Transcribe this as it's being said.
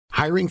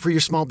Hiring for your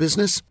small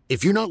business?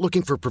 If you're not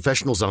looking for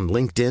professionals on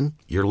LinkedIn,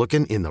 you're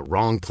looking in the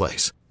wrong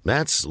place.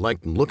 That's like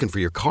looking for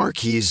your car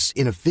keys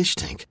in a fish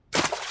tank.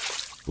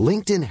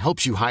 LinkedIn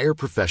helps you hire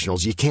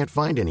professionals you can't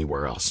find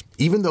anywhere else,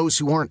 even those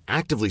who aren't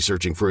actively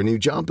searching for a new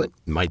job but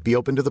might be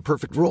open to the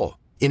perfect role.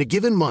 In a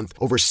given month,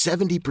 over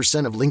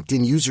 70% of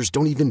LinkedIn users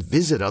don't even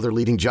visit other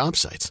leading job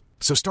sites.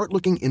 So start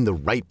looking in the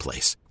right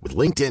place. With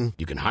LinkedIn,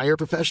 you can hire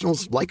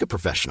professionals like a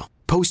professional.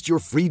 Post your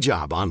free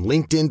job on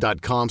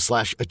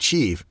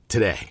linkedin.com/achieve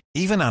today.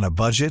 Even on a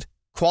budget,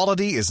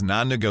 quality is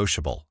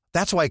non-negotiable.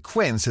 That's why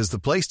Quince is the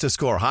place to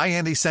score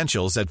high-end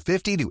essentials at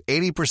 50 to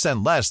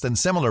 80% less than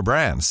similar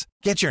brands.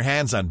 Get your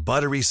hands on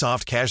buttery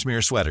soft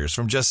cashmere sweaters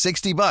from just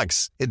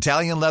 $60,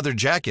 Italian leather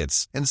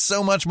jackets, and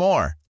so much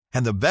more.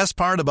 And the best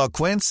part about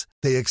Quince,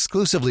 they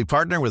exclusively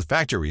partner with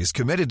factories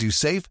committed to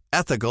safe,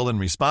 ethical, and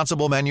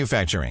responsible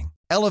manufacturing.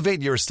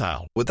 Elevate your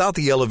style without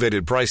the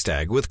elevated price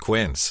tag with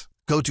Quince.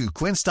 Go to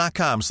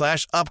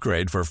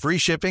quince.com/upgrade for free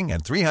shipping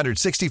and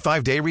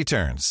 365-day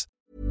returns.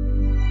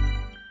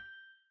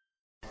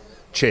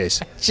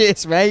 Cheers.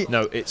 Cheers, mate.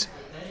 No, it's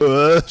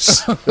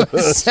us.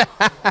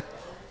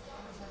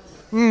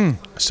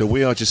 So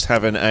we are just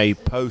having a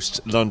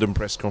post-London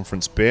press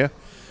conference beer.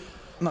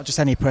 Not just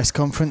any press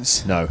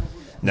conference. No,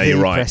 The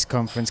you're right. press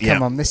conference.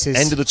 Come on, this is...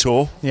 End of the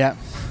tour Yeah.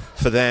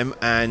 for them,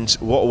 and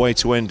what a way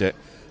to end it.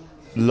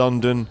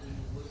 London,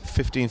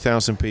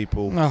 15,000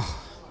 people. Oh,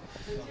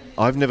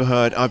 I've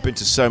been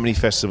to so many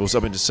festivals,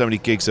 I've been to so many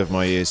gigs over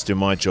my years doing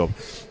my job.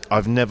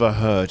 I've never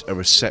heard a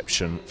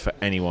reception for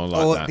anyone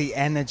like that. The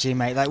energy,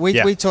 mate. Like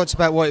we talked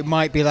about what it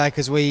might be like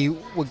as we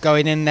were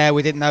going in there.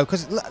 We didn't know,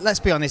 because let's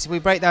be honest, if we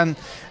break down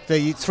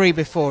the three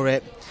before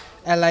it,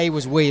 LA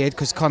was weird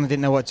because Connor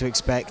didn't know what to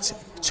expect.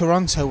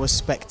 Toronto was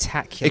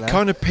spectacular. It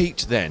kind of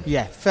peaked then.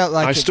 Yeah, felt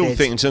like I it still did.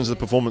 think in terms of the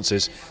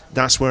performances,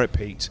 that's where it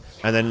peaked.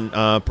 And then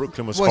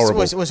Brooklyn was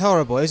horrible. It was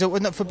horrible. It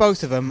was for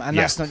both of them, and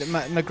that's not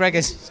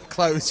McGregor's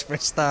clothes for a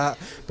start,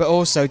 but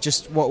also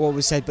just what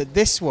was said. But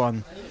this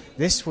was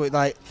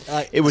like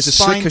it was a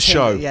slicker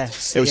show.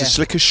 Yes, it was a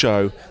slicker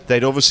show.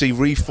 They'd obviously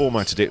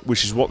reformatted it,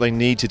 which is what they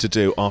needed to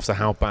do after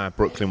how bad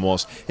Brooklyn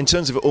was, in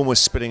terms of it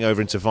almost spilling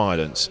over into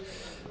violence.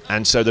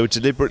 And so they were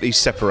deliberately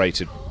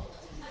separated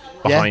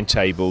behind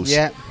tables.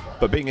 Yeah.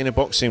 But being in a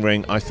boxing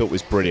ring, I thought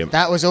was brilliant.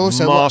 That was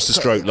also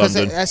masterstroke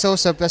London. Let's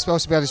also be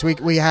honest.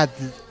 We had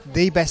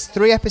the best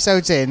 3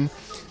 episodes in,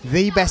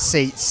 the best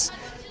seats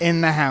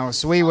in the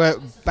house. We were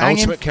banging.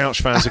 Ultimate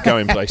couch fans are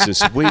going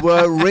places. We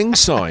were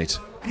ringside.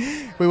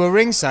 We were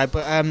ringside,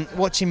 but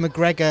watching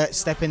McGregor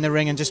step in the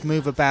ring and just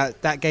move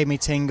about, that gave me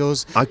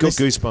tingles. I got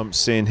goosebumps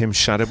seeing him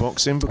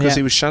shadowboxing, because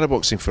he was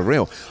shadowboxing for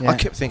real. Yeah. I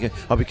kept thinking,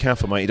 "I'll be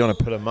careful, mate. You don't want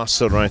to pull a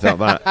muscle or anything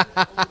like that."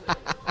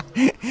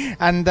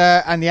 And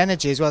the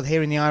energy as well,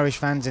 hearing the Irish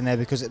fans in there,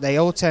 because they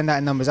all turned out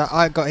in numbers.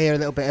 I got here a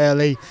little bit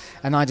early,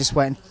 and I just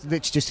went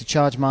literally just to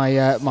charge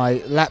my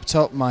my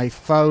laptop, my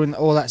phone,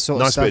 all that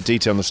sort of stuff. Nice bit of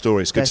detail on the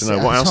story. It's good to know.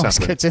 What else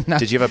happened? Good to know.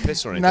 Did you have a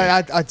piss or anything?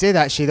 No, I did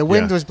actually. The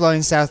wind was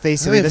blowing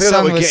southeasterly. I The feel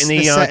sun like we're was getting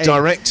the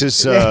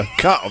director's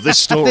cut of this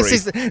story.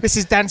 This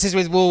is Dances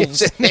with Wolves.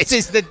 This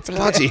is the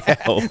bloody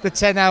hell, the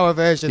 10-hour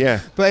version. Yeah,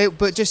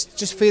 but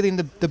just feeling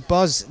the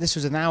buzz. This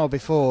was an hour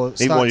before.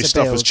 Even while your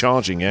stuff was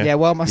charging. Yeah. Yeah.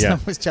 While my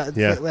stuff was charging.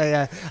 Yeah.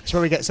 I should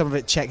probably get some of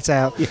it checked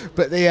out. Yeah.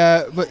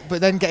 But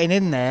then getting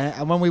in there,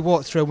 and when we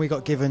walked through, and we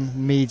got given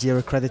media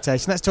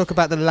accreditation. Let's talk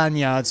about the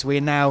lanyards we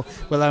now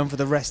will own for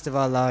the rest of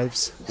our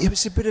lives. It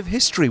was a bit of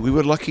history. We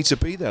were lucky to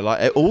be there,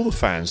 like all the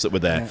fans that were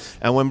there. Yeah.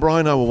 And when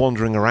Brian and I were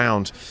wandering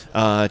around,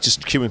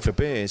 just queuing for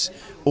beers,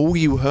 all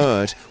you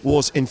heard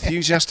was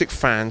enthusiastic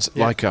fans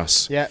like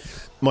us. Yeah.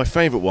 My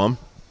favourite one,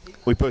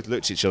 we both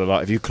looked at each other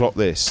like, "Have you clocked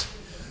this?"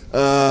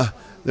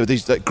 There were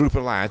that group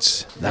of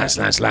lads,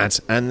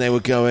 and they were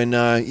going,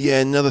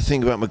 another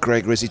thing about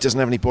McGregor is he doesn't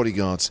have any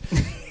bodyguards.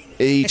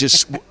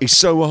 He's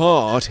so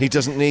hard, he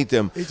doesn't need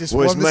them. He just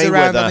Whereas wanders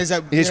around on his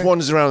own. He just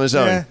wanders around on his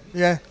own.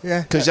 Yeah.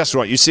 Because that's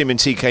right, you see him in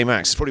TK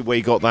Maxx. It's probably where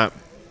you got that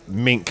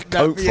mink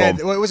coat from.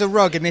 Well, it was a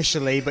rug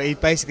initially, but he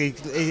basically,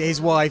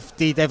 his wife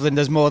Dee Devlin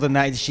does more than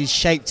that. She's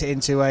shaped it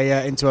into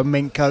a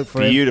mink coat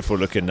for him. Beautiful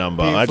looking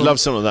number. Beautiful. I'd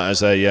love something like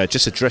that as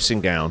just a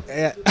dressing gown,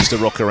 Yeah. just to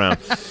rock around.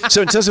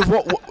 So in terms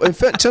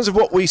of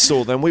what we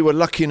saw, then we were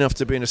lucky enough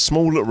to be in a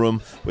small little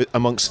room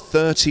amongst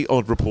 30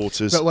 odd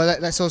reporters. But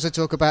let's also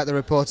talk about the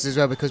reporters as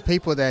well, because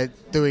people there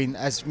doing,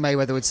 as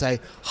Mayweather would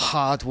say,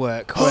 hard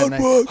work.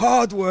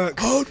 Hard work.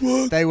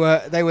 They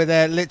were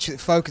there literally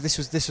focused.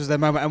 This was their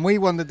moment, and we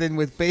wandered in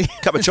with beers.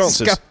 Couple of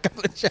chances.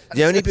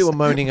 The only people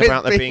moaning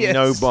about there being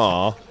no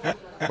bar.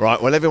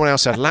 Right, well, everyone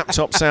else had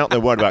laptops out. They're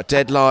worried about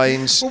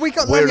deadlines. Well, we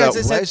got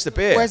where's the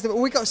beer?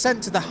 We got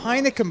sent to the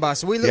Heineken bar,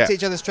 so we looked at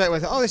each other straight away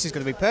and thought, oh, this is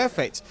going to be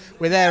perfect.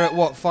 We're there at,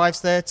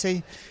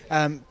 5:30?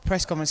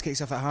 Press conference kicks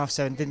off at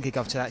 7:30. Didn't kick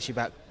off till actually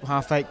about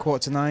 8:30,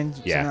 8:45,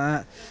 something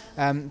like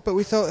that. But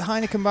we thought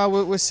Heineken bar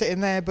was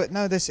sitting there, but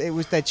no,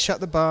 they'd shut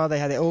the bar. They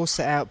had it all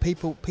set out.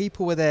 People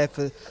were there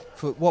for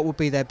what would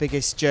be their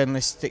biggest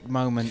journalistic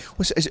moment.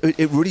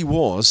 It really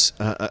was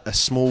a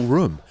small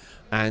room,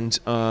 and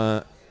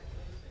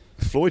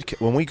Floyd,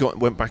 when we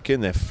went back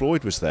in there,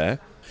 Floyd was there,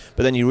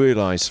 But then you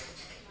realise,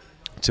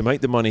 to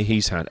make the money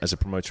he's had as a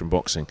promoter in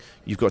boxing,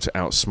 you've got to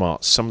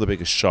outsmart some of the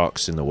biggest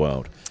sharks in the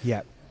world.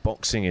 Yeah.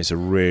 Boxing is a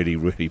really,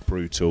 really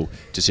brutal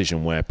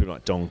decision where people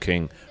like Don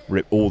King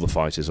rip all the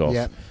fighters off.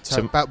 Yeah.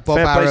 So about Bob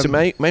fair play Arum. to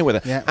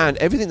Mayweather. Yeah. And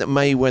everything that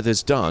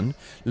Mayweather's done,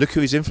 look who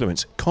he's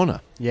influenced.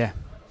 Conor. Yeah.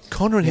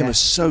 Conor and him Yeah. are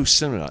so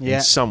similar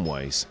in some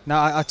ways. No,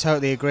 I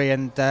totally agree,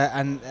 and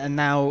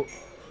now,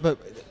 but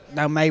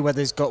now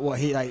Mayweather's got what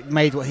he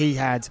made what he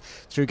had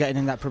through getting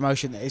in that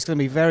promotion. It's going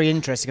to be very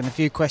interesting, and a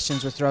few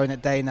questions were thrown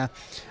at Dana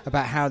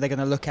about how they're going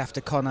to look after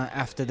Conor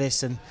after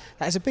this, and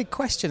that is a big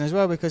question as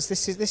well, because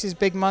this is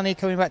big money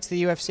coming back to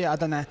the UFC. I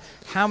don't know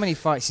how many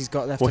fights he's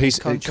got left. Well, in his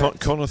contract.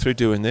 Conor, through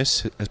doing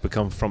this, has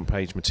become front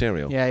page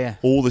material. Yeah.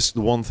 All this,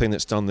 the one thing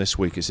that's done this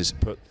week is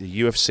put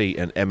the UFC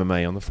and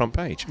MMA on the front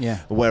page. Yeah.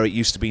 Where it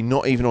used to be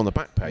not even on the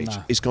back page.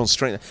 No. It's gone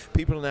straight.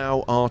 People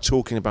now are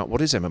talking about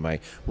what is MMA,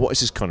 what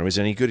is this Conor, is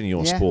any good in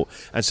your Yeah. sport,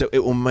 and so it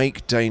will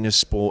make Dana's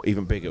sport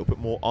even bigger. It'll put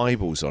more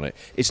eyeballs on it.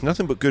 It's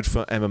nothing but good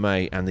for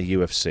MMA and the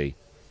UFC.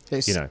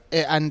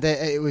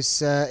 It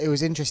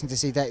was interesting to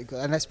see that.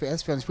 And let's be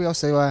honest, we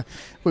also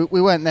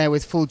we weren't there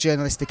with full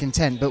journalistic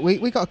intent, but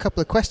we got a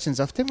couple of questions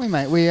off, didn't we,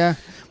 mate?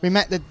 We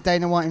met the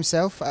Dana White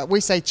himself. We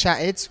say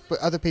chatted, but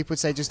other people would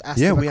say just asked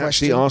him a question. Yeah, we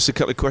actually asked a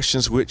couple of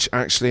questions, which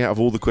actually, out of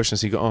all the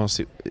questions he got asked,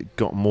 it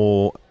got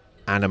more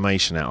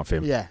animation out of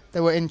him. Yeah,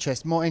 they were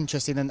more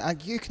interesting than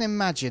you can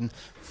imagine.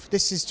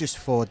 This is just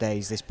 4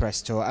 days, this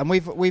press tour, and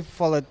we've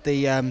followed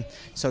the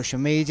social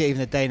media, even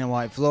the Dana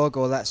White vlog,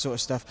 all that sort of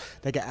stuff.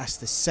 They get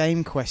asked the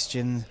same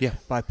question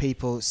by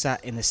people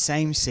sat in the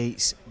same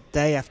seats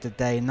day after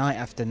day, night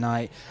after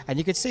night, and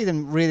you could see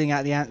them reeling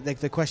out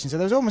the question. So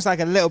there was almost like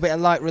a little bit of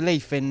light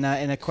relief in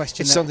a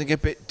question. It's something a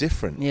bit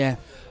different. Yeah.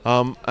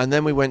 And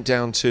then we went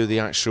down to the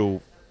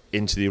actual,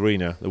 into the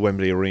arena, the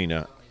Wembley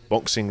Arena,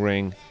 boxing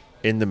ring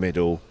in the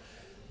middle.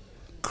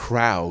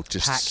 Crowd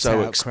just Packed so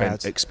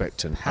out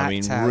expectant. Packed I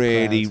mean, out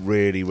really, crowd.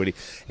 really, really.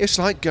 It's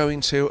like going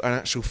to an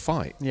actual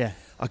fight. Yeah.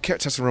 I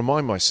kept having to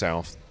remind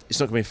myself it's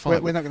not going to be a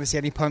fight. We're not going to see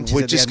any punches.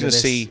 We're at just the end going to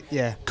of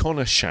this. see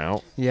Conor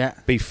shout,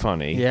 be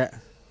funny,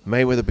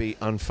 Mayweather be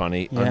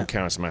unfunny,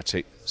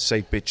 uncharismatic,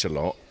 say bitch a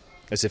lot,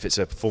 as if it's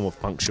a form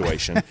of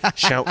punctuation,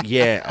 shout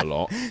a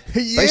lot,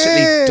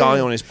 basically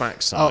die on his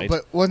backside. Oh,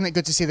 but wasn't it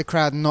good to see the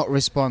crowd not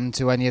respond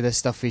to any of the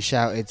stuff he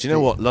shouted? Do you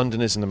know what? London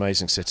is an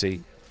amazing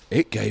city.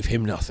 It gave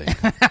him nothing.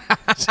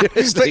 But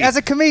as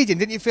a comedian,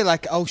 didn't you feel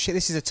like, oh shit,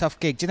 this is a tough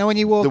gig? Do you know when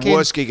you walk in? The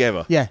worst gig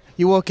ever. Yeah,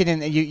 you walk in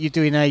and you're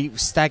doing a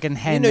stag and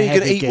hen. You know you're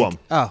going to eat one.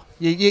 Oh,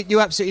 you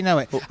absolutely know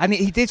it. And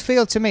he did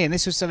feel to me, and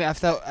this was something I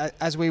felt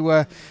as we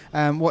were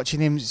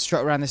watching him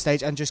strut around the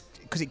stage, and just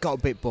because it got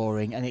a bit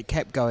boring and it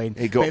kept going.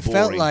 It got but it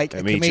felt boring like a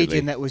immediately.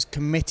 comedian that was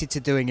committed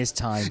to doing his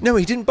time. No,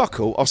 he didn't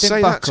buckle. I'll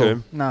say that to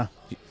him. No.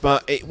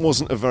 But it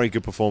wasn't a very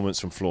good performance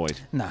from Floyd.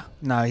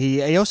 No.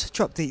 He also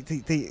dropped the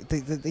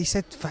he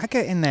said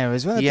faggot in there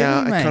as well. Yeah,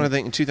 didn't he, I kind mate? of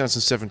think in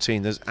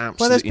 2017 there's absolutely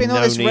Well, there's been no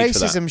all this need for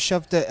that. racism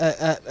shoved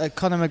at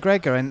Conor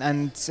McGregor,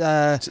 and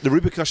the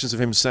repercussions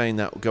of him saying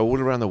that go all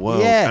around the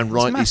world, yeah, and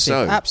rightly it's so.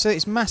 massive. Absolutely,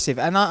 it's massive.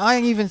 And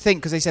I even think,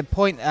 because they said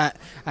point at,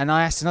 and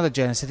I asked another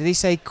journalist, did he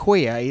say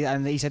queer?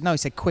 And he said no, he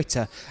said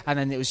quitter. And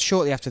then it was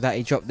shortly after that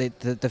he dropped the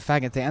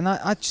faggot thing. And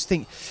I just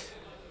think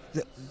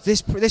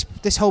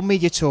this whole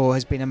media tour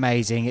has been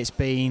amazing. It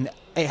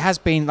has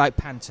been like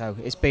panto.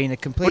 It's been a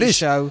complete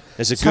show.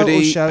 There's a total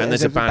goodie show, and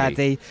there's a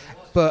baddie.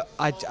 But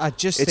I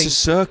just think it's a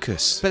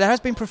circus. But there has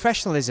been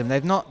professionalism.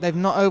 They've not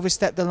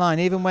overstepped the line.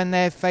 Even when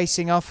they're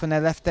facing off and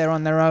they're left there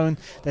on their own,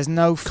 there's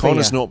no fear.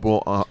 Conor's not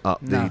brought up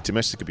the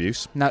domestic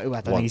abuse. No, I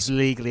don't think he's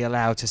legally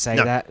allowed to say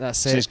that.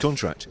 That's it's in his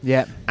contract.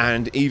 Yeah.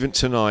 And even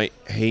tonight,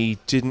 he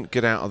didn't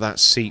get out of that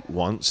seat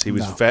once. He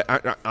was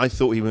I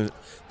thought he was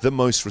the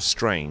most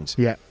restrained.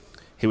 Yeah.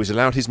 He was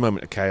allowed his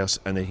moment of chaos,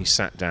 and then he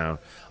sat down.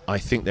 I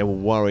think they were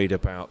worried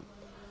about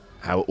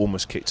how it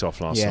almost kicked off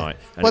last night.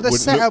 And well, the it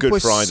wouldn't look setup good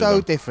was for either so of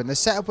them. different. The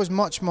setup was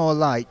much more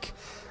like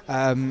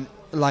a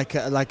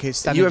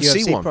standard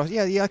UFC one.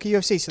 like a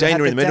UFC. So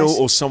Dana in the middle,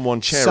 or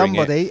someone chairing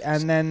it.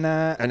 And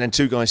then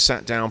two guys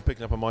sat down,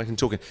 picking up a mic and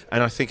talking.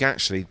 And I think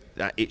actually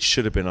that it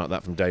should have been like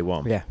that from day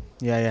one.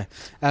 Yeah.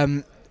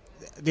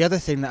 The other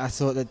thing that I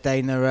thought that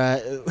Dana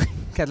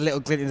had a little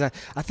glint in his eye,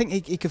 I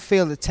think he could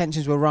feel the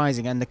tensions were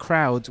rising, and the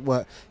crowd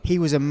he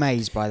was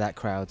amazed by that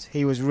crowd.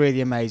 He was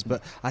really amazed,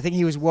 but I think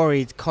he was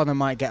worried Conor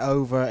might get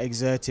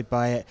over-exerted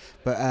by it.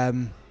 But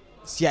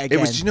yet again...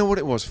 It was, do you know what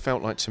it was?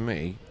 Felt like to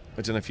me,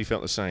 I don't know if you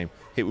felt the same,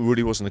 it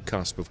really was on the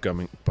cusp of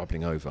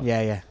bubbling over.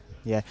 Yeah.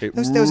 There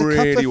was a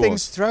couple of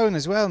things thrown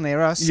as well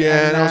near us.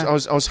 Yeah, and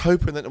I was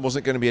hoping that there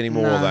wasn't going to be any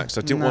more of that, because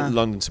I didn't want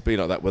London to be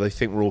like that, where they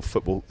think we're all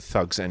football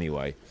thugs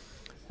anyway.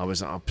 I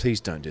was like,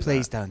 please don't do that.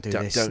 Please don't do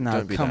this.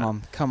 Don't be come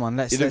that. on.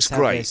 It looks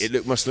great.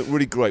 It must look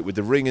really great with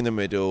the ring in the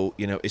middle.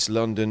 You know, it's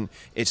London.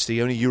 It's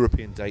the only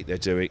European date they're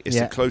doing. It's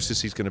the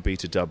closest he's going to be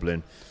to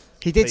Dublin.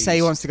 He did say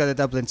he wants to go to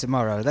Dublin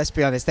tomorrow. Let's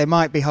be honest, they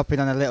might be hopping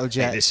on a little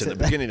jet. Hey, listen, at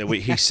the beginning of the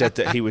week, he said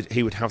that he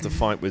would have the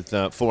fight with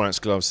 4-ounce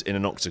gloves in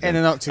an octagon.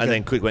 And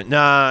then quick went,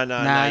 no,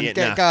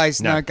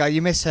 guys,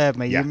 you misheard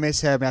me. Yeah. You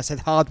misheard me. I said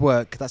hard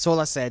work. That's all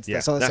I said. Yeah.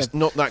 That's all I said.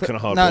 Not that kind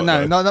of hard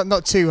work. No,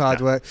 not too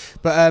hard work.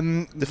 But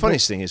the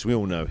funniest thing is, we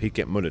all know he'd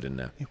get mullered in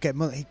there.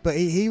 But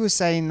he was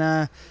saying,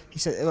 he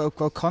said,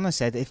 Conor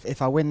said,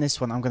 if I win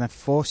this one, I'm going to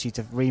force you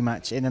to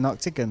rematch in an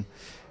octagon.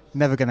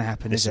 Never going to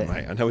happen, Listen, is it?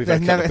 mate, I know we've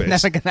had a couple of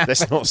never gonna happen.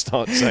 Let's not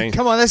start saying...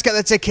 Come on, let's get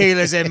the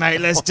tequilas in,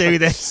 mate. Let's do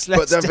this.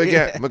 But don't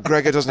forget,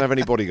 McGregor doesn't have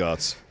any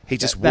bodyguards. He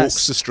just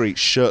walks the street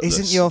shirtless.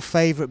 Isn't your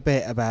favourite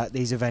bit about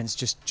these events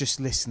just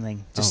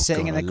listening? Just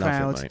sitting in the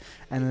crowd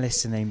and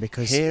listening?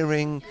 Because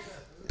hearing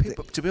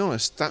people, to be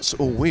honest, that's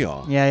all we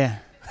are. Yeah.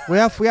 We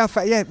are. We're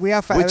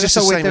just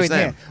the same as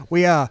them. Here.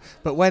 We are.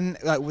 But when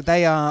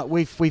they are,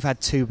 we've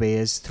had 3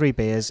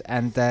 beers,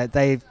 and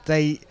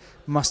they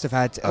must have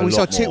had.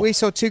 We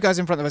saw 2 guys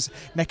in front of us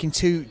necking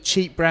 2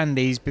 cheap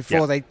brandies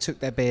before they took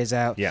their beers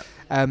out. Yeah.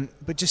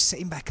 But just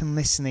sitting back and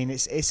listening,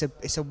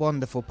 it's a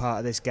wonderful part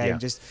of this game. Yeah.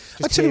 Just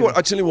I tell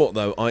you what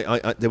though,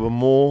 I there were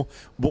more.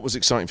 What was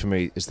exciting for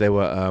me is there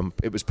were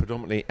it was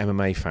predominantly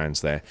MMA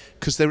fans there,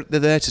 because they're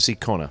there to see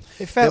Conor.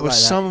 It felt there were like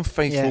some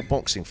faithful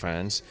boxing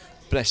fans.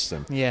 Bless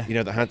them. Yeah. You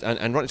know, that had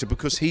and right,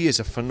 because he is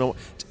a phenomenal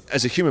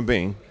as a human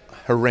being.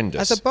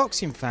 Horrendous. As a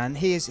boxing fan,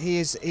 he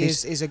is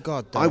a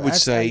god. Though. I would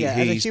say he's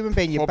as a human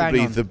being,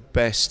 probably the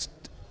best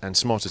and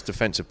smartest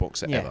defensive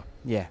boxer ever.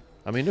 Yeah.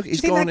 I mean, look, he's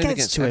gone in gets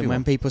against to him everyone.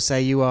 when people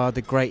say you are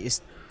the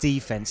greatest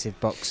defensive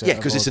boxer. Yeah,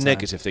 because it's a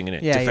negative thing, isn't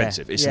it? Yeah,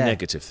 defensive. It's a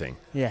negative thing.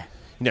 Yeah.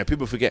 You know,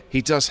 people forget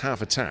he does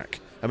have attack.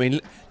 I mean,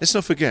 let's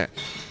not forget.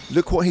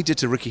 Look what he did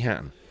to Ricky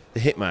Hatton,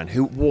 the Hitman,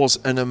 who was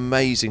an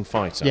amazing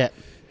fighter. Yeah.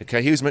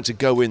 Okay, he was meant to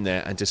go in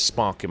there and just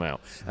spark him out.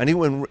 And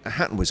even when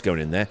Hatton was going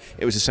in there,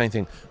 it was the same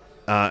thing.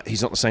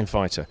 He's not the same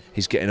fighter.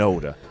 He's getting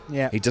older.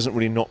 Yeah. He doesn't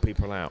really knock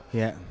people out.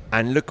 Yeah.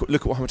 And look what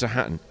happened to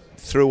Hatton.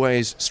 Threw away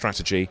his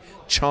strategy,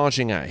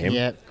 charging at him.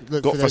 Yeah.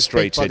 Got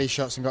frustrated. Big body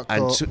shots and got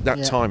caught. Took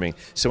that timing.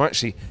 So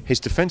actually, his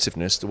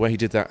defensiveness, the way he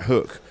did that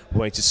hook, the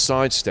way he just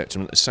sidestepped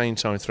him at the same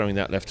time throwing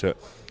that left hook,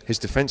 his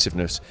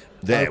defensiveness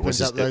there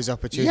opens up those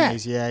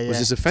opportunities. Yeah. Was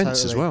his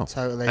offence as well.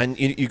 Totally. And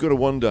you got to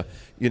wonder,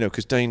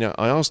 because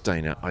I asked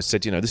Dana, I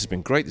said, this has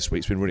been great this week.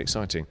 It's been really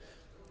exciting.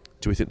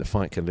 Do we think the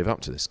fight can live up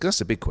to this? Because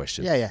that's a big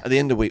question. Yeah. At the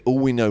end of the week, all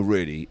we know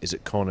really is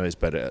that Conor is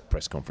better at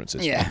press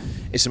conferences. Yeah.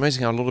 It's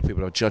amazing how a lot of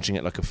people are judging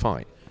it like a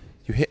fight.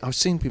 I've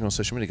seen people on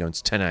social media going,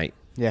 it's 10-8.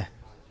 Yeah.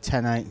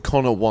 10-8.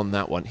 Conor won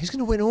that one. He's going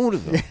to win all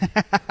of them.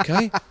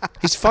 Okay?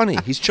 He's funny.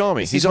 He's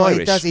charming. He's Irish.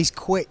 He does. He's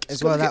quick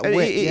as well. That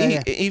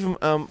wit. Even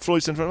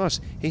Floyd's in front of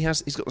us.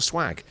 He's got the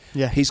swag.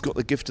 Yeah. He's got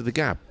the gift of the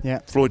gab. Yeah.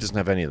 Floyd doesn't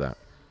have any of that.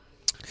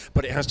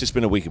 But it has just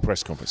been a week of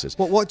press conferences.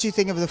 What do you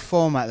think of the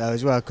format though,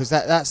 as well? Because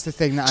that's the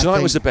thing that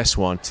Tonight was the best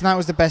one. Tonight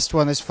was the best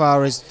one as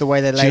far as the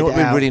way they laid it out. Do you know what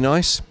would be really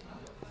nice?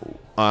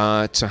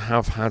 To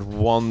have had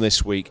one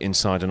this week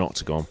inside an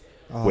octagon.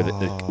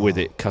 With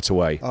it cut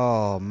away.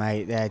 Oh,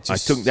 mate, I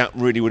think that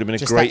really would have been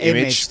a great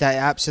image. That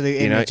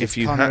absolute image. If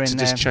you Conor had to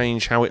just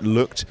change how it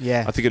looked,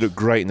 I think it looked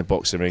great in the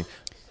boxing ring.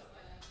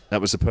 That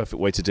was the perfect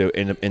way to do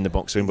it in the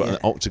boxing ring, but an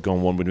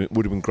octagon one would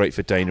have been great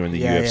for Dana in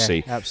the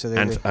UFC. Yeah,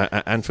 absolutely.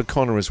 And for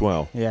Conor as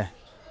well. Yeah.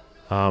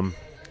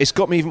 It's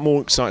got me even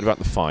more excited about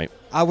the fight.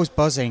 I was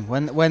buzzing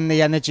when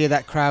the energy of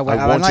that crowd went.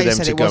 I wanted like them you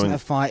said, to it go wasn't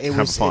and a fight. It have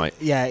was a fight.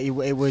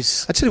 It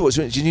was. I tell you what,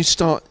 you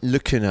start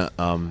looking at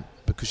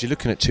because you're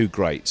looking at 2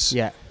 greats.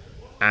 Yeah.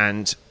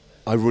 And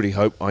I really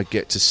hope I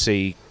get to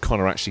see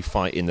Conor actually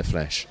fight in the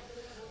flesh.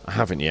 I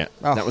haven't yet.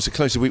 Oh. That was the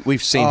closest.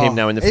 We've seen him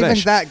now in the flesh.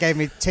 Even that gave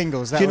me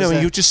tingles.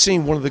 You're just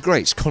seeing one of the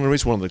greats. Conor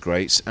is one of the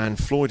greats, and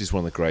Floyd is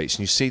one of the greats. And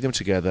you see them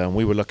together, and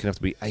we were lucky enough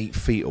to be 8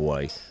 feet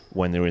away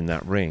when they're in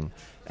that ring.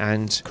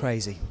 And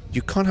crazy.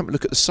 You can't help but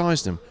look at the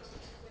size of them.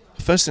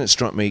 The first thing that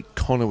struck me,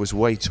 Conor was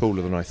way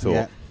taller than I thought.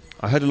 Yeah.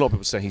 I heard a lot of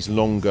people say he's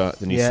longer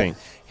than you think.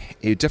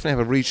 He definitely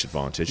have a reach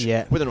advantage.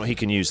 Yeah. Whether or not he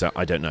can use that,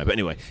 I don't know. But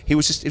anyway, he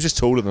was just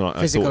taller than I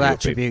thought. Physical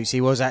attributes.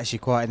 He was actually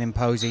quite an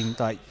imposing,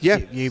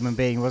 human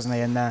being, wasn't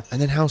he? And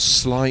then how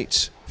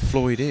slight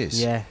Floyd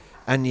is. Yeah.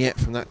 And yet,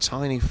 from that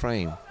tiny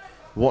frame,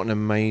 what an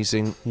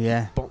amazing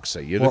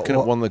boxer. You're looking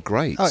at one of the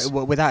greats. Oh,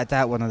 well, without a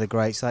doubt, one of the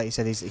greats. Like you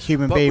said, he's a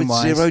human but being with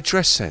wise. Zero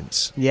dress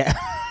sense. Yeah.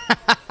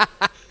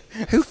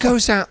 Who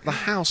goes out the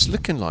house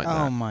looking like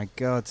that? Oh my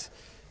God.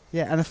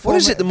 Yeah. And what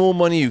is it? The more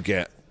money you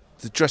get,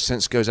 the dress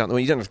sense goes out the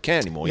way. You don't have to care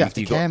anymore. You have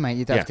to care, mate.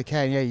 You don't have to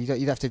care. Yeah,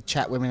 you'd have to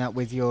chat women up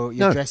with your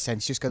dress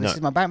sense. Just go, this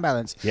is my bank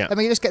balance. Yeah. I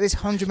mean, you just get this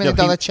 $100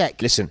 million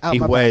check. Listen, he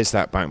wears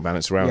that bank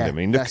balance around him. I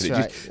mean, look at it.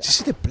 Right. Do you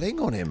see the bling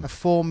on him? A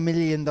 $4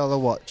 million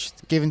watch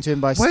given to him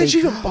by Steve. Where did you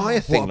even buy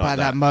a thing like that? What about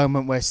that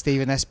moment where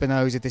Steven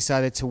Espinoza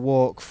decided to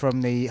walk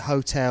from the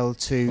hotel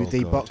to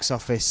the box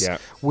office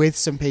with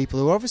some people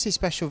who were obviously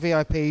special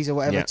VIPs or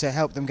whatever to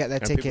help them get their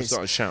tickets? People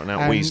started shouting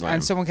out Weasel.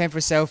 And someone came for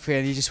a selfie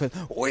and he just went,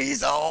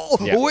 Weasel!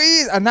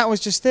 Weasel! And that was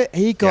just it.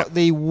 He got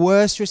the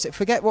worst reception.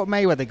 Forget what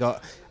Mayweather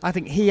got. I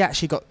think he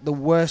actually got the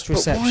worst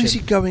reception. But why is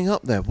he going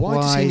up there? Why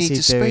does he need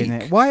to speak?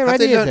 It? Why are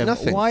Have any they of them?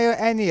 nothing? Why are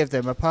any of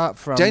them apart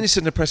from? Dana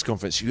said in a press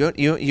conference, you're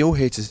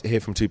here to hear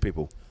from two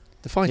people.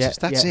 The fighters.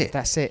 That's it.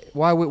 That's it.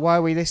 Why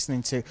are we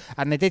listening to?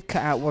 And they did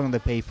cut out one of the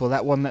people.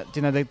 That one that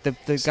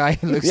the guy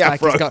who looks like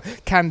he's got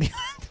candy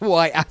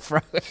white afro.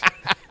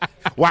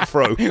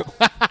 Waffro.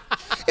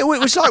 It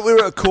was like we were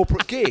at a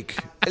corporate gig.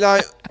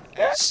 Like,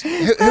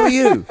 who are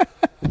you?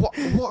 What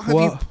have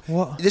you?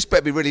 What? This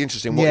better be really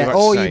interesting. What you're about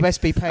or to say. you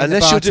best be paying.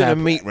 Unless the you're doing a tab.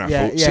 meat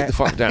raffle, sit the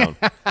fuck down.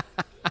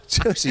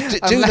 Seriously,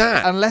 do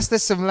that. Unless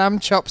there's some lamb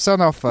chops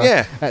on offer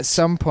at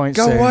some point.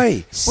 Go soon.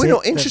 away. We're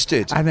not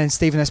interested. And then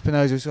Stephen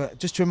Espinosa was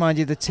just to remind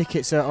you the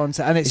tickets are on.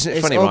 And it's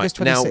funny, August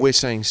 26th. Now we're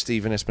saying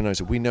Stephen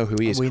Espinosa. We know who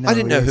he is. I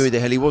didn't know who the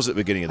hell he was at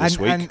the beginning of this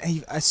week.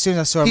 And as soon as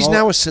I saw him, he's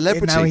now a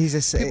celebrity. Now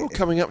he's people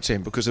coming up to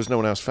him because there's no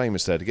one else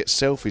famous there to get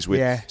selfies with.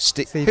 Yeah,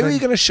 who are you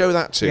going to show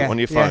that to on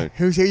your phone?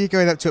 Who are you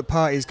going up to at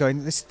parties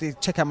going,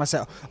 check out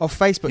myself on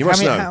Facebook? You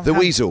must know. The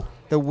Weasel.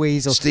 The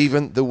Weasel.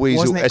 Stephen the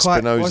Weasel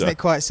Espinosa. Wasn't it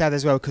quite sad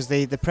as well? Because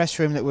the press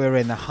room that we were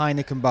in, the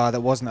Heineken bar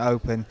that wasn't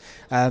open,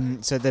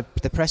 so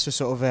the press was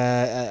sort of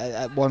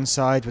at one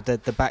side with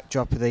the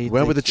backdrop of the...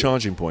 Where were the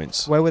charging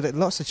points? Where were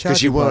lots of charging points?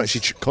 Because you were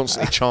actually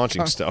constantly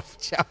charging stuff.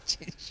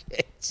 Charging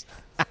shit.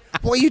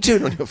 What are you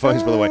doing on your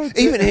phones, by the way?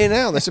 Even here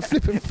now, there's a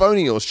flipping phone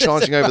of yours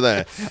charging over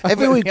there.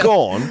 Everywhere we've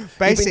gone, you've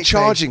been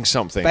charging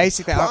something.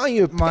 Basically, why are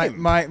you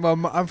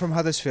I'm from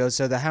Huddersfield,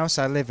 so the house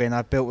I live in,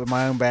 I built with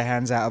my own bare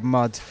hands out of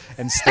mud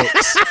and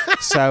sticks.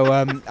 So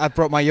I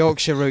brought my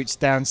Yorkshire roots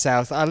down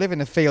south. I live in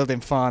a field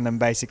in Farnham,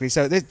 basically.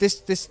 So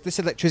this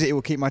electricity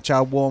will keep my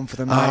child warm for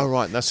the night. Oh,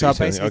 right. That's so I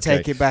basically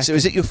take it back. So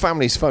is it your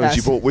family's phones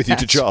you brought with you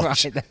to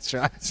charge? That's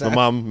right. So my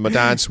mum, my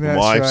dad's, my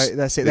wife's, right.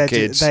 That's it. the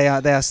kids. They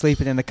are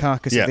sleeping in the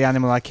carcass of the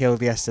animal I killed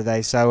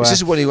yesterday. So this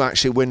is when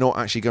we're not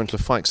actually going to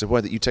the fight because of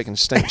where that you've taken a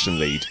Stenson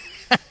lead.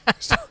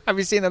 Have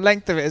you seen the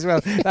length of it as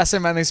well? That's a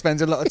man who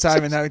spends a lot of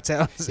time in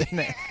hotels, isn't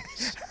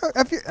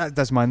it?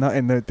 Does mine not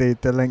in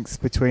the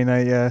length between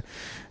a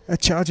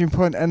charging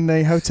point and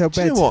the hotel bed?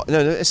 Do you know what?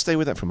 No, let's stay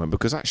with that for a moment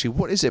because actually,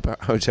 what is it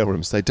about hotel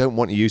rooms? They don't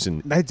want you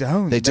using. They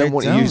don't. They don't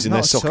want you using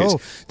their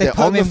sockets. They're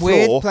on the in floor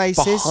weird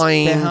places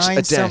behind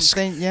a desk.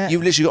 Yeah.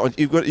 You've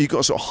literally got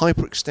to sort of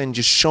hyperextend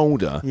your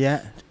shoulder.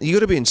 Yeah. You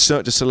got to be in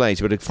Cirque du Soleil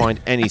to be able to find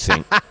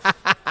anything.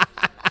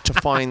 To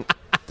find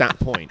that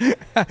point.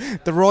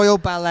 The Royal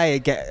Ballet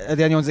are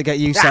the only ones that get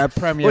used at a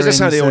premiere. Well, that's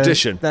how they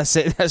audition. That's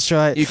it. That's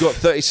right. You've got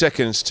 30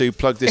 seconds to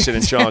plug this in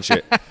and charge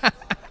it.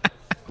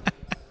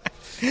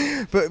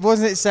 But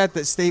wasn't it said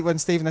that when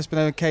Stephen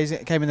Espinosa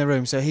came in the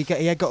room, so he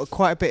had got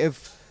quite a bit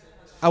of,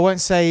 I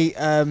won't say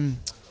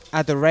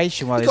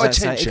adoration. He got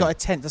attention. He got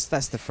attention.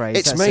 That's the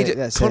phrase.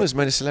 Connor's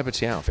made a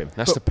celebrity out of him.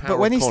 That's the power but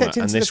when of he Connor. stepped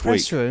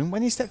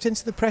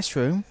into the press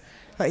room,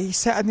 he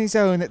sat on his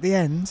own at the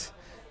end.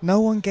 No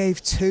one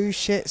gave two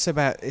shits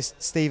about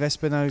Steve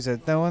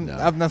Espinosa. No one. No.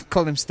 I'm not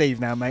calling him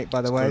Steve now, mate.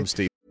 By the way. Call him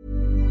Steve.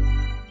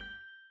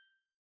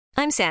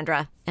 I'm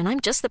Sandra, and I'm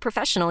just the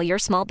professional your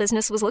small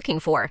business was looking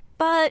for.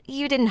 But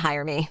you didn't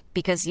hire me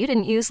because you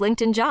didn't use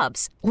LinkedIn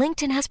Jobs.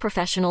 LinkedIn has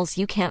professionals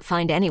you can't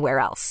find anywhere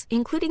else,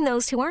 including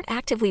those who aren't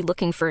actively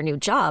looking for a new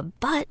job,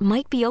 but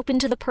might be open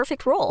to the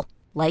perfect role,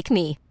 like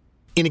me.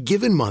 In a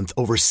given month,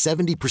 over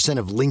 70%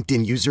 of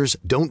LinkedIn users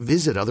don't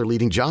visit other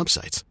leading job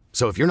sites.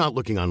 So if you're not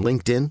looking on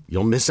LinkedIn,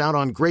 you'll miss out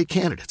on great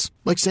candidates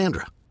like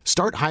Sandra.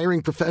 Start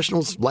hiring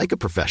professionals like a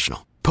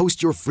professional.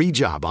 Post your free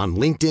job on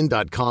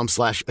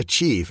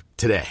linkedin.com/achieve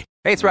today.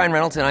 Hey, it's Ryan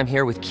Reynolds, and I'm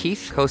here with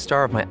Keith,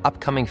 co-star of my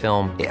upcoming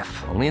film,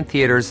 If, only in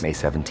theaters May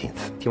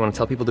 17th. Do you want to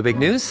tell people the big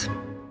news?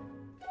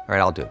 All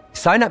right, I'll do it.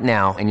 Sign up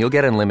now and you'll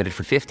get unlimited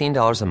for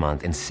 $15 a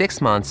month and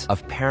 6 months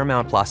of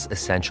Paramount Plus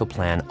Essential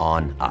Plan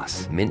on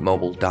us.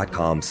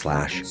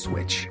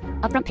 MintMobile.com/switch.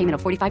 Upfront payment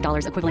of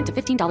 $45 equivalent to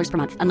 $15 per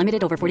month.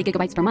 Unlimited over 40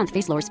 gigabytes per month.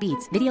 Face lower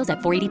speeds. Videos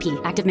at 480p.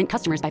 Active Mint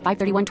customers by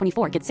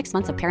 531.24 get 6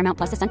 months of Paramount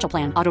Plus Essential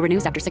Plan. Auto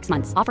renews after 6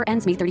 months. Offer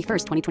ends May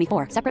 31st,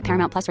 2024. Separate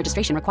Paramount Plus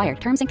registration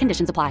required. Terms and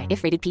conditions apply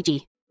if rated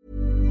PG.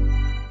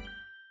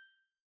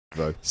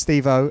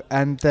 Steve-O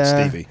and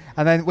Stevie.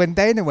 And then when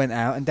Dana went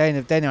out, and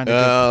Dana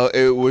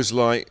it was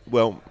like,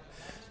 well,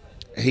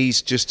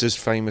 he's just as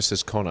famous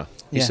as Connor.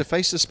 He's the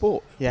face of the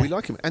sport. Yeah. We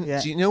like him. And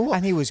do you know what?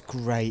 And he was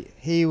great.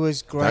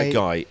 That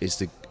guy is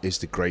the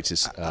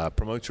greatest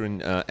promoter in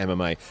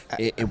MMA,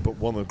 but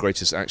one of the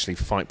greatest actually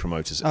fight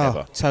promoters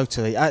ever.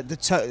 Totally.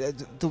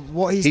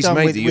 What he's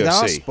done with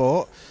our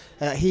sport,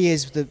 he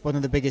is one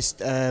of the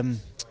biggest.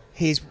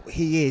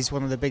 He is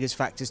one of the biggest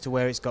factors to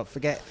where it's got.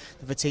 Forget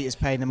the Fertitas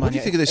paying the money. What do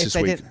you think of this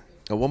week?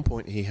 At one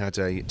point, he had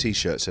a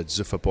T-shirt that said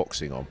Zuffa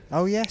Boxing on.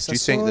 Oh yes, do you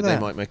think that they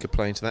might make a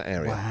play into that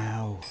area?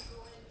 Wow.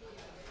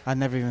 I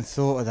never even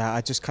thought of that.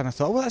 I just kind of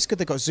thought, well, that's good.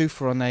 They got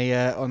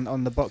Zuffa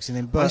on the boxing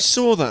thing. But I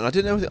saw that, and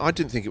I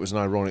didn't think it was an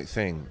ironic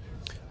thing.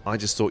 I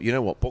just thought, you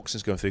know what,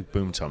 boxing's going through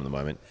boom time at the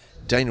moment.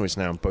 Dana is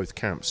now in both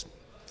camps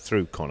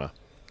through Connor,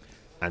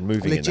 and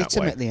moving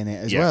legitimately in that way. in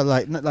it as well.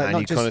 Like and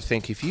not you just kind of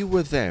think if you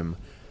were them,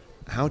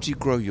 how do you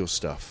grow your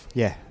stuff?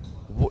 Yeah.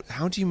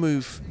 How do you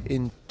move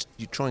in?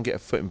 You try and get a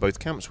foot in both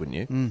camps, wouldn't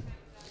you?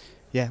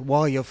 Yeah,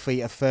 while your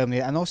feet are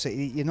firmly, and also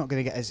you're not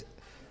going to get as.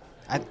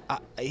 And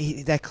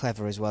they're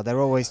clever as well.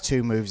 They're always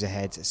 2 moves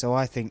ahead. So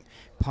I think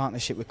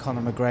partnership with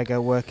Conor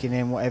McGregor, working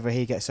in whatever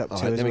he gets up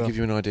to. Let me give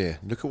you an idea.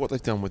 Look at what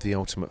they've done with the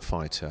Ultimate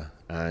Fighter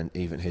and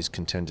even his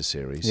Contender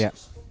Series. Yeah.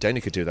 Dana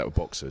could do that with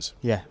boxers.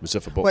 Yeah. Was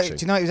that for boxing? Wait,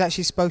 do you know it was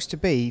actually supposed to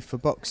be for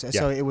boxing?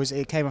 Yeah. So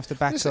it came off the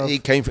back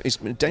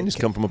of... Dana's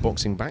come from a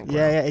boxing background.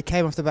 Yeah, it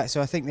came off the back.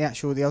 So I think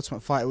the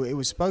Ultimate Fighter, it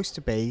was supposed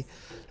to be...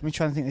 Let me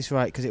try and think this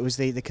right, because it was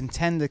the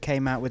Contender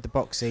came out with the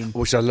boxing...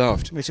 Which I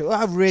loved. Which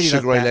I really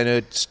Sugar loved Ray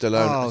Leonard,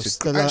 Stallone.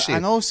 Stallone. Actually,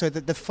 and also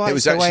the fights, it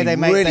was the way they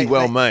made... really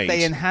well made.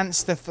 They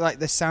enhanced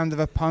the sound of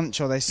a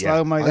punch, or they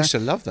slow-mo. I used to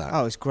love that.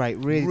 Oh, it's great.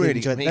 Really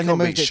enjoyed it. You can't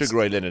beat Sugar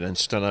Ray Leonard and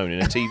Stallone in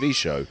a TV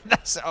show.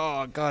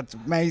 Oh, God,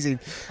 amazing.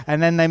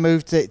 And then they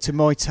moved it to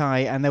Muay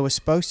Thai, and they were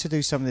supposed to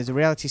do something. The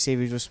reality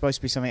series was supposed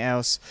to be something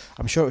else.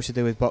 I'm sure it was to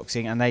do with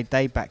boxing, and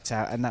they backed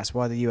out, and that's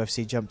why the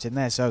UFC jumped in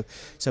there. So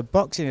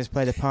boxing has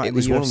played a part in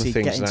the UFC. It was one of the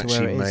things getting that to where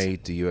actually it is.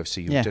 made the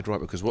UFC. You're dead right,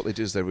 because what they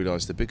did is they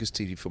realised the biggest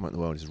TV format in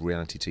the world is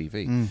reality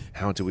TV.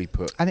 How do we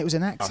put? And it was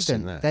an us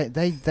in accident.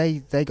 there?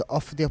 They got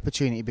offered the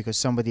opportunity because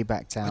somebody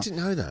backed out. I didn't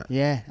know that.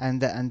 Yeah,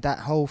 and that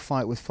whole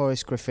fight with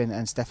Forrest Griffin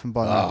and Stephen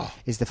Bonner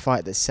is the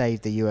fight that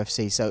saved the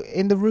UFC. So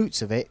in the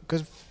roots of it,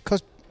 because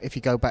if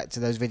you go back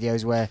to those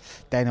videos where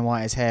Dana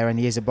White has hair and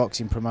he is a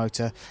boxing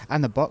promoter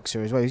and a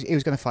boxer as well, he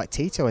was going to fight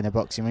Tito in a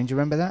boxing ring. Do you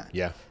remember that?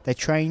 Yeah. They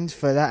trained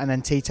for that, and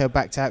then Tito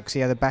backed out because he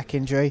had a back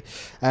injury.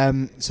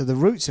 So the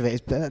roots of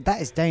it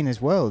that is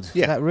Dana's world.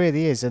 Yeah, that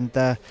really is. And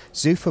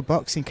Zuffa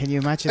Boxing, can you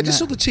imagine? I just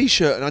saw the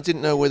T-shirt and I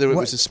didn't know whether it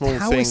was a small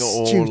thing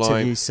or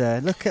like. Of you, sir.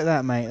 Look at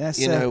that, mate.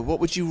 That's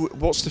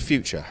what's the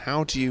future?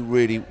 How do you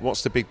really?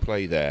 What's the big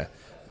play there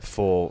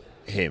for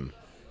him?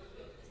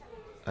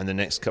 And the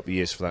next couple of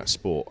years for that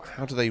sport,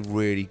 how do they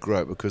really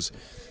grow it? Because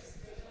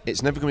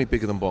it's never going to be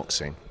bigger than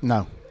boxing.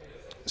 No.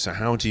 So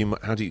how do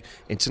you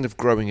instead of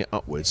growing it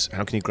upwards,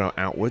 how can you grow it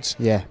outwards?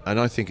 Yeah.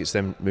 And I think it's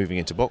them moving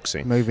into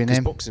boxing. Because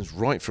boxing's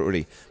right for it,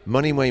 really.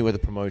 Money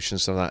Mayweather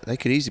promotions and that, they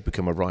could easily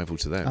become a rival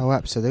to them. Oh,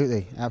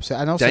 absolutely.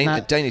 And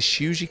also Dana's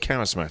hugely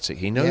charismatic.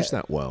 He knows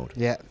that world.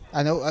 Yeah.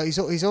 And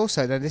he's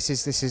also, this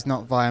is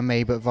not via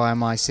me, but via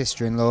my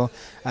sister-in-law.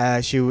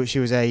 She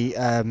was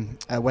a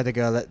weather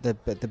girl at the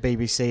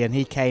BBC, and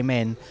he came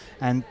in,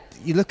 and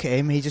you look at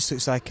him, he just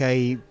looks like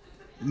a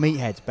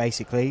meathead,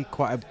 basically,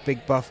 quite a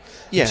big buff.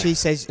 Yeah, and she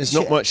says there's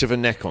not much of a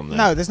neck on there.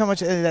 No, there's not much.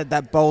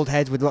 That bald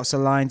head with lots of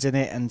lines in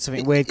it, and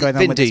something weird going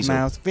on with his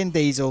mouth. Vin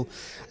Diesel,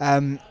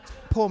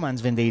 poor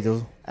man's Vin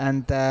Diesel.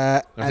 And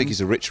I think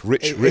he's a rich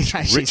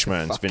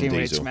man's Vin Diesel.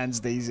 Rich man's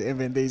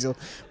Vin Diesel.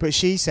 But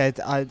she said,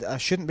 I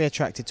shouldn't be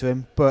attracted to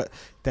him, but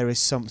there is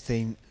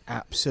something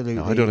absolutely...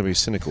 No, I don't want to be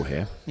cynical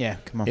here. Yeah,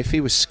 come on. If he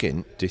was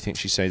skint, do you think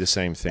she'd say the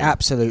same thing?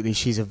 Absolutely,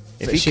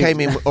 if he came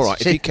in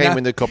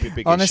in the copy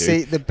big honestly,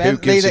 issue, the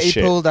Bentley that he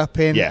pulled up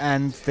in,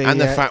 and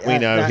the fact we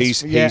know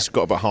he's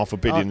got about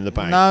 $500 million in the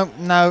bank.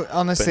 No,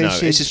 honestly,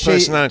 it's his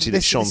personality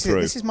that shone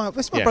through. This is my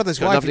brother's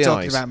wife you're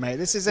talking about, mate.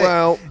 This is it.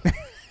 Well,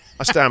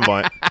 I stand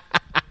by it.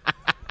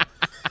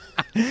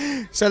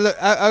 So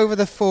look, over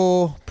the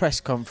 4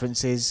 press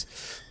conferences,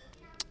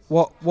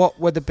 what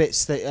were the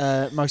bits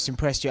that most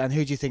impressed you, and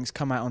who do you think's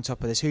come out on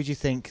top of this? Who do you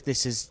think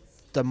this is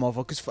done more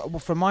for? Because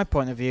from my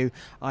point of view,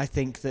 I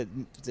think that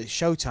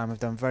Showtime have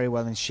done very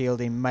well in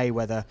shielding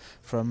Mayweather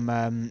from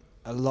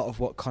a lot of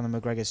what Conor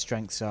McGregor's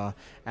strengths are,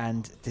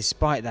 and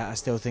despite that, I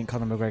still think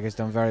Conor McGregor's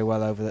done very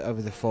well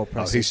over the 4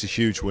 presses. Oh, he's a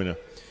huge winner.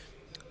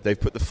 They've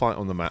put the fight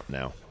on the map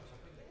now.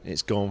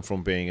 It's gone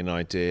from being an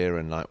idea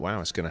and like,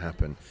 wow, it's going to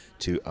happen,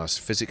 to us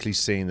physically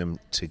seeing them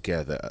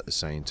together at the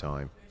same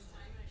time,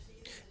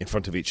 in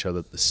front of each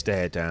other, the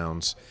stare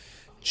downs,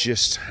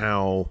 just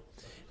how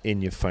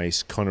in your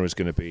face Conor is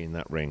going to be in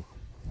that ring.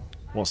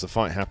 Once the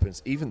fight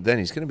happens, even then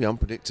he's going to be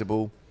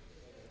unpredictable.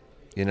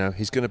 You know,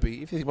 he's going to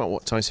be, if you think about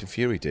what Tyson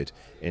Fury did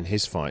in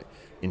his fight,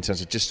 in terms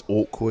of just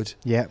awkward,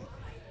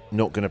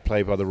 not going to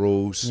play by the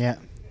rules,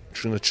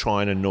 going to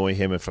try and annoy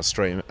him and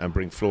frustrate him and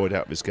bring Floyd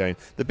out of his game.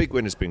 The big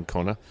winner's been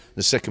Conor.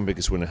 The second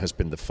biggest winner has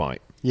been the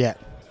fight. Yeah,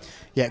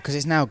 because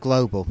it's now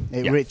global.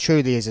 It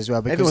truly is as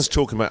well. Because everyone's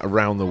talking about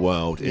around the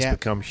world. It's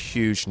become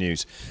huge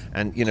news.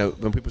 And, you know,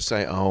 when people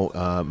say,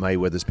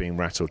 Mayweather's being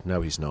rattled, no,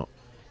 he's not.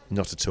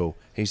 Not at all.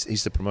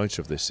 He's the promoter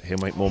of this. He'll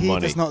make more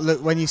money. He does not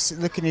look, when you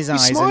look in his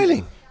eyes. He's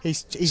smiling.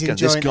 He's enjoying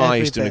this guy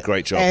is doing bit, a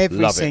great job. Every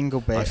Love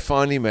single it. bit. I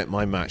finally met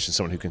my match and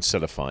someone who can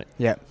sell a fight.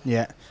 Yeah.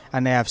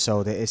 And they have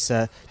sold it. It's.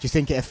 Do you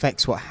think it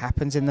affects what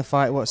happens in the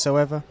fight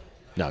whatsoever?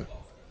 No.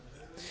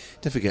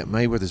 Don't forget,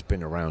 Mayweather's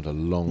been around a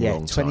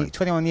long time.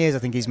 21 years, I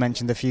think he's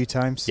mentioned a few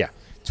times. Yeah.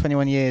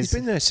 21 years. He's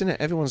been there, isn't it?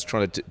 Everyone's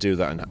trying to do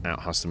that and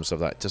out-hustle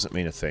himself. That doesn't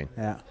mean a thing.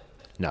 Yeah.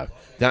 No.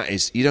 That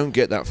is, you don't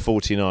get that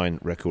 49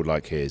 record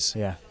like his.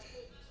 Yeah.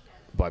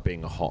 By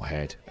being a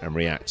hothead and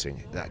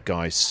reacting. That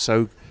guy's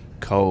so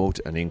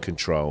cold and in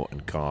control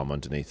and calm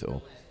underneath it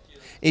all.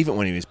 Even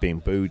when he was being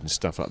booed and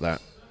stuff like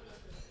that,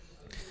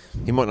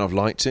 he might not have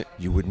liked it.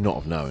 You would not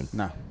have known.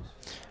 No.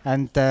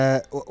 And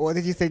what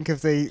did you think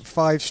of the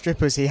 5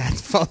 strippers he had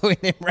following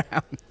him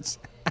round?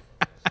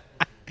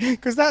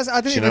 Because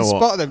I didn't even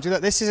spot them. Do you know,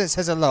 this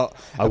says a lot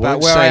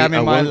about where I am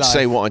in my life. I won't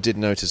say what I did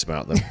notice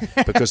about them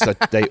because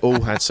they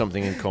all had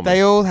something in common. They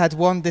all had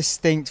one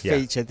distinct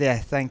feature. Yeah,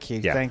 thank you.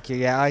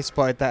 Yeah, I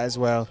spotted that as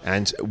well.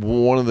 And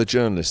one of the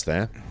journalists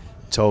there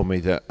told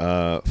me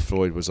that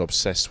Floyd was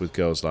obsessed with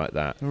girls like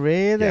that.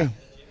 Really?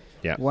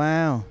 Yeah.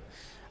 Wow.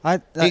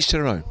 Each to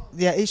their own.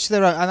 Yeah, each to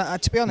their own. And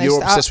to be honest,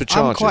 you're obsessed with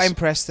charges. I'm quite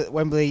impressed that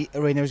Wembley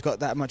Arena has got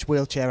that much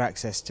wheelchair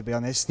access, to be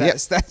honest.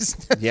 That's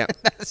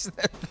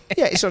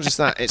it's not just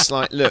that. It's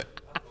like, look,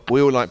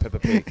 we all like Peppa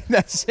Pig.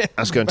 That's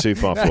going too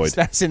far, Floyd.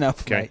 That's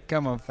enough, mate.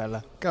 Come on,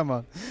 fella. Come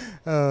on.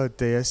 Oh,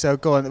 dear. So,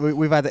 go on.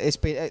 We've had it. It's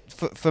been,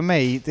 for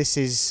me,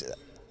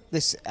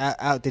 this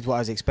outdid what I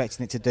was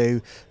expecting it to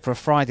do for a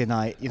Friday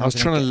night. I was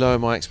trying to lower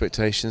my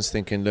expectations,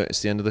 thinking, look,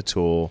 it's the end of the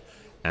tour.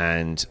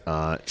 And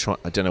I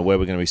don't know where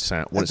we're going to be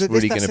sat. What it's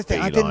really going to be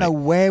like. I didn't know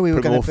where we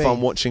were going to be. More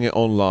fun watching it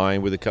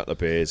online with a couple of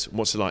beers.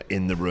 What's it like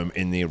in the room,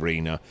 in the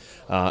arena?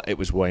 It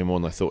was way more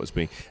than I thought it was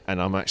be.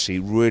 And I'm actually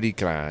really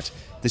glad.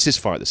 This is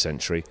Fight the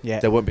Century. Yeah.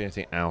 There won't be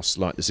anything else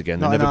like this again.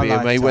 There'll never be a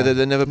Mayweather.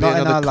 There'll never be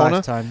another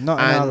Conor. Not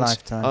in our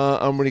lifetime.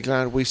 I'm really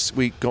glad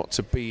we got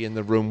to be in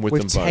the room with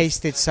them both. We've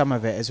tasted some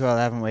of it as well,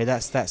 haven't we?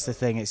 That's the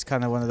thing. It's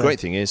kind of one of the... Great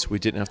thing is we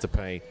didn't have to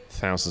pay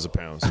thousands of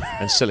pounds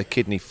and sell a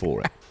kidney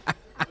for it.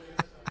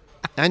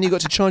 And you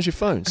got to charge your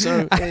phone,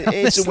 so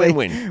it's a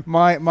win-win.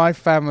 My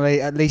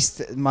family, at least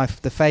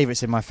the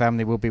favourites in my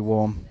family, will be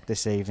warm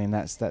this evening.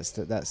 That's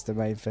the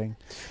main thing.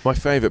 My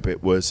favourite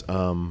bit was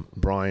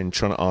Brian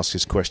trying to ask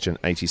his question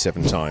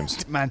 87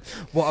 times. Man,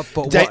 what?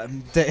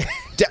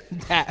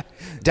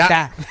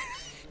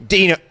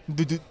 Dina,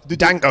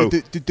 Danko,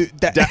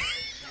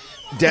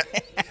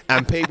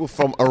 and people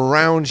from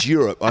around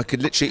Europe. I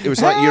could literally. It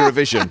was like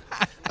Eurovision.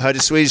 I heard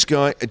a Swedish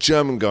guy, a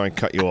German guy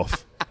cut you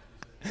off.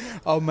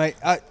 Oh mate,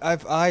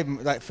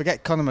 I'm like,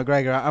 forget Conor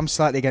McGregor. I'm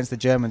slightly against the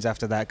Germans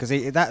after that because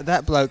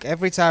that bloke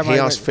every time he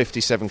asked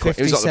 57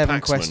 questions.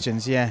 57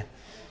 questions, yeah.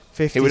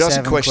 57 he would ask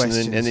a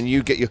question and then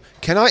you get your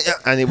can I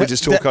and he would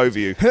just talk over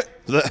you. I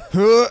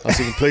was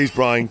thinking, please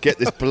Brian, get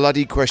this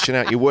bloody question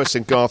out. You're worse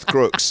than Garth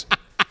Crooks.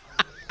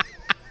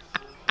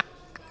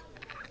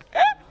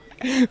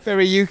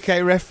 Very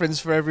UK reference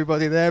for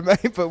everybody there,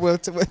 mate. But we'll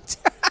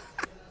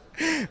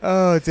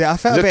oh dear, I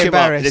felt a bit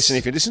embarrassed. Listen,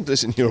 if you listen to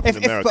this in Europe and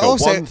America,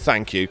 also, 1,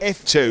 thank you.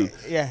 2,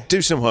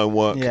 do some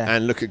homework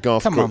and look at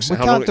Garth Crooks and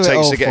how long it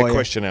takes to get a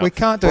question out. We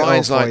can't do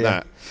Brian's it all for like you.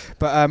 that.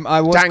 But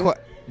I was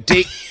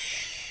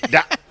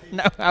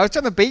No, I was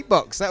trying to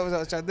beatbox. That was what I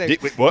was trying to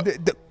do. What?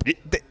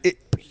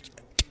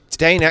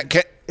 Dana.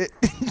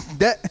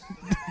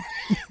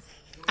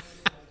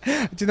 Do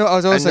you know what I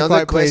was also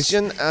Another quite pleased?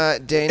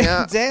 question,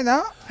 Dana.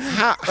 Dana?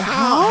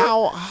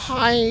 How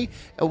high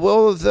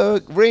will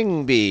the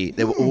ring be?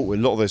 There were a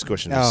lot of those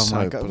questions. Oh so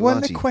my God! bloody One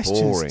of the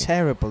questions boring.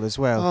 Terrible as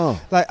well.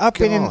 Oh, like I've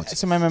been in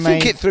some MMA.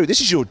 Think it through. This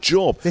is your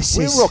job. We're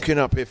is rocking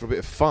up here for a bit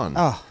of fun.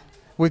 Oh,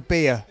 with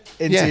beer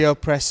into your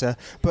presser,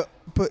 but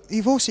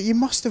you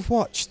must have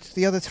watched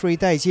the other 3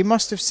 days. You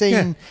must have seen.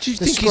 Yeah. Do you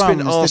the think scrums, he's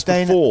been asked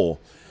before?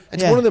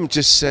 And one of them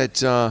just said,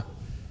 "Have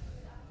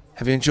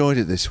you enjoyed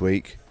it this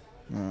week?"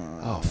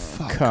 Oh,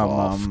 fuck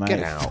off. On, mate.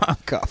 Get out.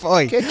 Fuck off.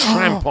 Oi. Get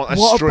tramp on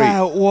the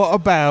street. What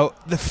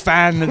about the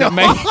fan that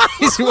made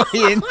his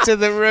way into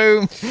the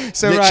room?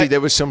 So literally, there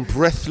was some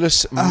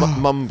breathless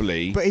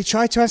mumbly. But he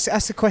tried to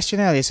ask the question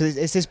earlier. So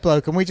it's this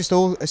bloke, and we just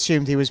all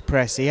assumed he was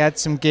press. He had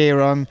some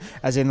gear on,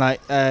 as in like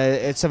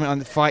something on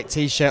the fight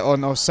T-shirt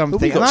on or something.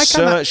 But we got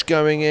search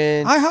going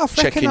in. I half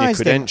checking your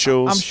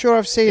credentials. I'm sure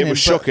I've seen him. It was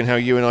shocking how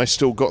you and I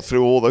still got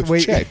through all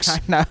those checks. I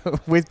know,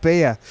 with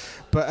beer.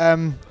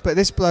 But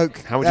this bloke...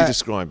 How would you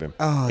describe him?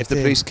 If the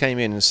police came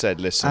in and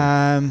said,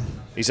 listen,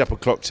 he's up a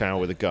clock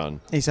tower with a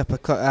gun. He's up a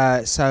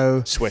clock...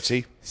 so...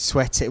 Sweaty,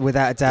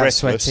 without a doubt.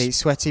 Breathless.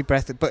 Sweaty,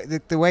 breathless.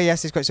 But the way he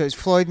asked this question... So it's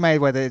Floyd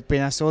Mayweather had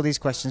been asked all these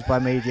questions by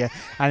media,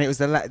 and it was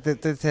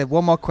the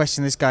one more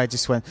question. This guy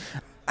just went,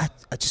 I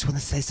just want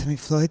to say something,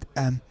 Floyd.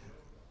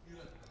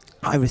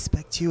 I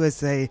respect you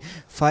as a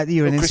fighter.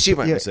 You're an Chris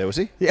Eubank was there, was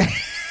he? Yeah.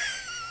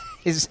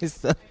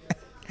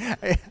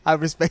 I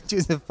respect you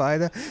as a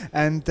fighter,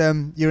 and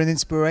you're an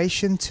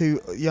inspiration to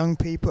young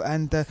people.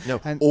 And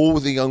all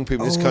the young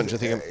people in this country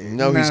think,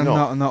 no, he's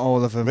not. Not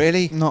all of them.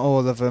 Really? Not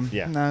all of them.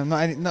 Yeah. No,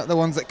 not the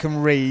ones that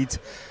can read.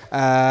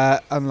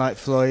 Unlike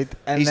Floyd,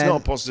 and he's not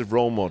a positive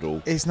role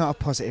model. He's not a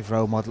positive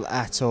role model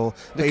at all.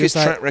 Look at his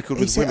track record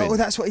with women. Oh,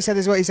 that's what he said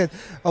as well. He said,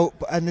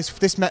 and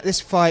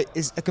this fight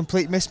is a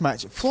complete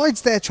mismatch.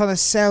 Floyd's there trying to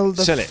sell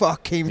the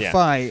fucking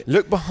fight.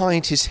 Look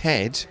behind his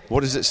head.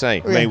 What does it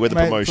say? Mayweather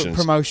Promotions.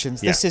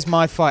 Promotions. This is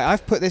my fight.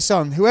 I've put this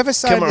on. Whoever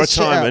signed this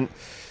retirement. Shit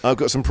up, I've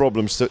got some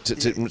problems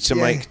to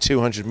make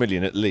 200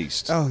 million at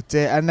least. Oh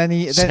dear! And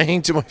then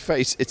saying to my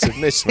face, "It's a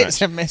mismatch."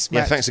 It's a mismatch.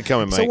 Yeah, thanks for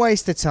coming, mate. It's a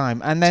waste of time.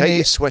 And then take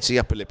your sweaty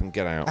upper lip and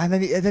get out. And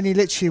then he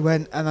literally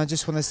went, and I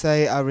just want to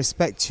say I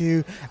respect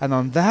you. And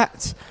on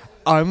that,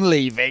 I'm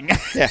leaving.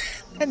 Yeah.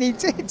 And he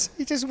did.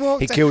 He just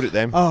walked. He killed it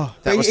then. Oh,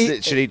 that was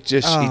literally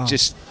just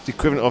the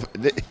equivalent of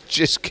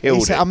just killed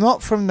he said, it. I'm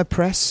not from the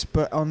press,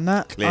 but on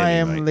that, Clearly, I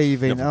am mate.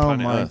 leaving. Not from Oh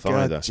planet my Earth God,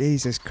 either.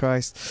 Jesus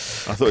Christ!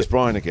 I thought it was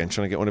Brian again,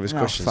 trying to get one of his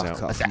questions fuck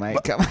out. off, mate.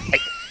 Come on. Hey,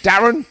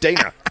 Darren,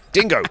 Dana,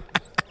 Dingo.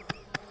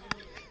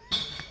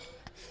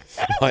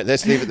 Right,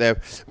 let's leave it there.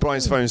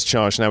 Brian's phone's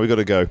charged now. We've got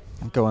to go.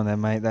 Go on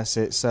then, mate. That's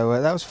it.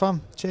 So that was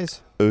fun.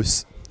 Cheers.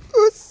 Us.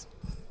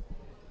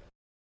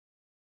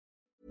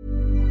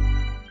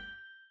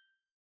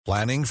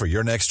 Planning for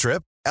your next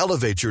trip?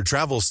 Elevate your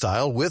travel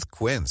style with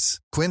Quince.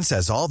 Quince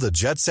has all the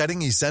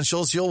jet-setting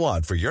essentials you'll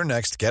want for your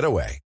next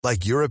getaway,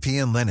 like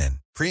European linen,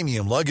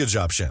 premium luggage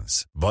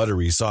options,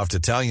 buttery soft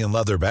Italian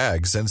leather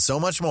bags, and so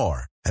much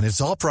more. And it's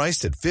all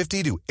priced at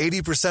 50 to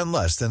 80%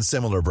 less than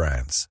similar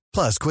brands.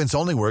 Plus, Quince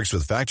only works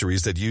with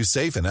factories that use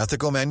safe and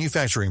ethical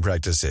manufacturing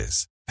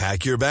practices.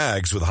 Pack your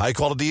bags with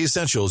high-quality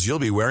essentials you'll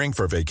be wearing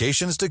for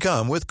vacations to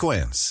come with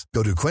Quince.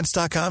 Go to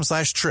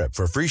quince.com/trip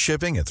for free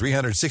shipping and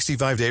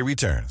 365-day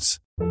returns.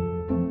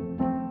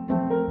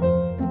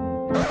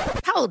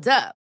 Hold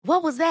up.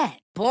 What was that?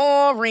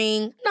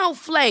 Boring. No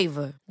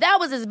flavor. That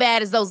was as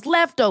bad as those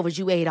leftovers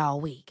you ate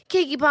all week.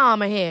 Keke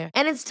Palmer here,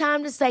 and it's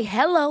time to say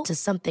hello to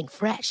something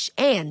fresh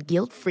and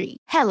guilt-free.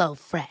 Hello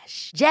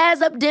Fresh.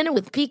 Jazz up dinner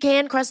with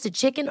pecan-crusted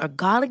chicken or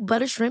garlic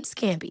butter shrimp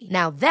scampi.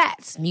 Now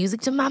that's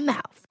music to my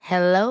mouth.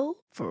 Hello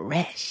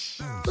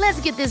Fresh.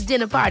 Let's get this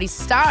dinner party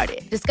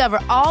started. Discover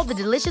all the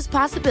delicious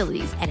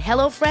possibilities at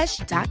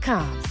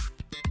hellofresh.com.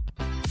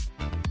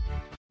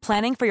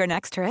 Planning for your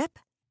next trip?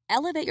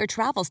 Elevate your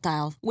travel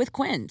style with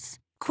Quince.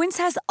 Quince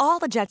has all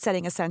the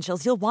jet-setting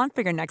essentials you'll want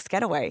for your next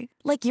getaway,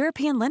 like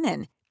European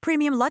linen,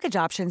 premium luggage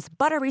options,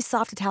 buttery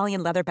soft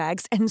Italian leather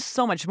bags, and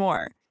so much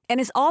more. And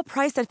is all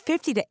priced at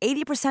 50 to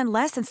 80%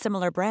 less than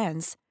similar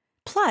brands.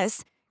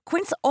 Plus,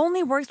 Quince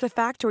only works with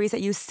factories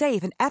that use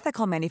safe and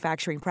ethical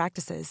manufacturing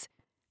practices.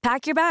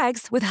 Pack your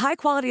bags with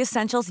high-quality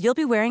essentials you'll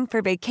be wearing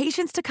for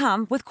vacations to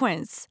come with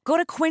Quince. Go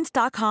to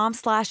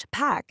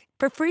quince.com/pack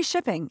for free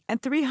shipping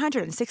and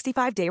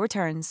 365-day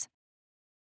returns.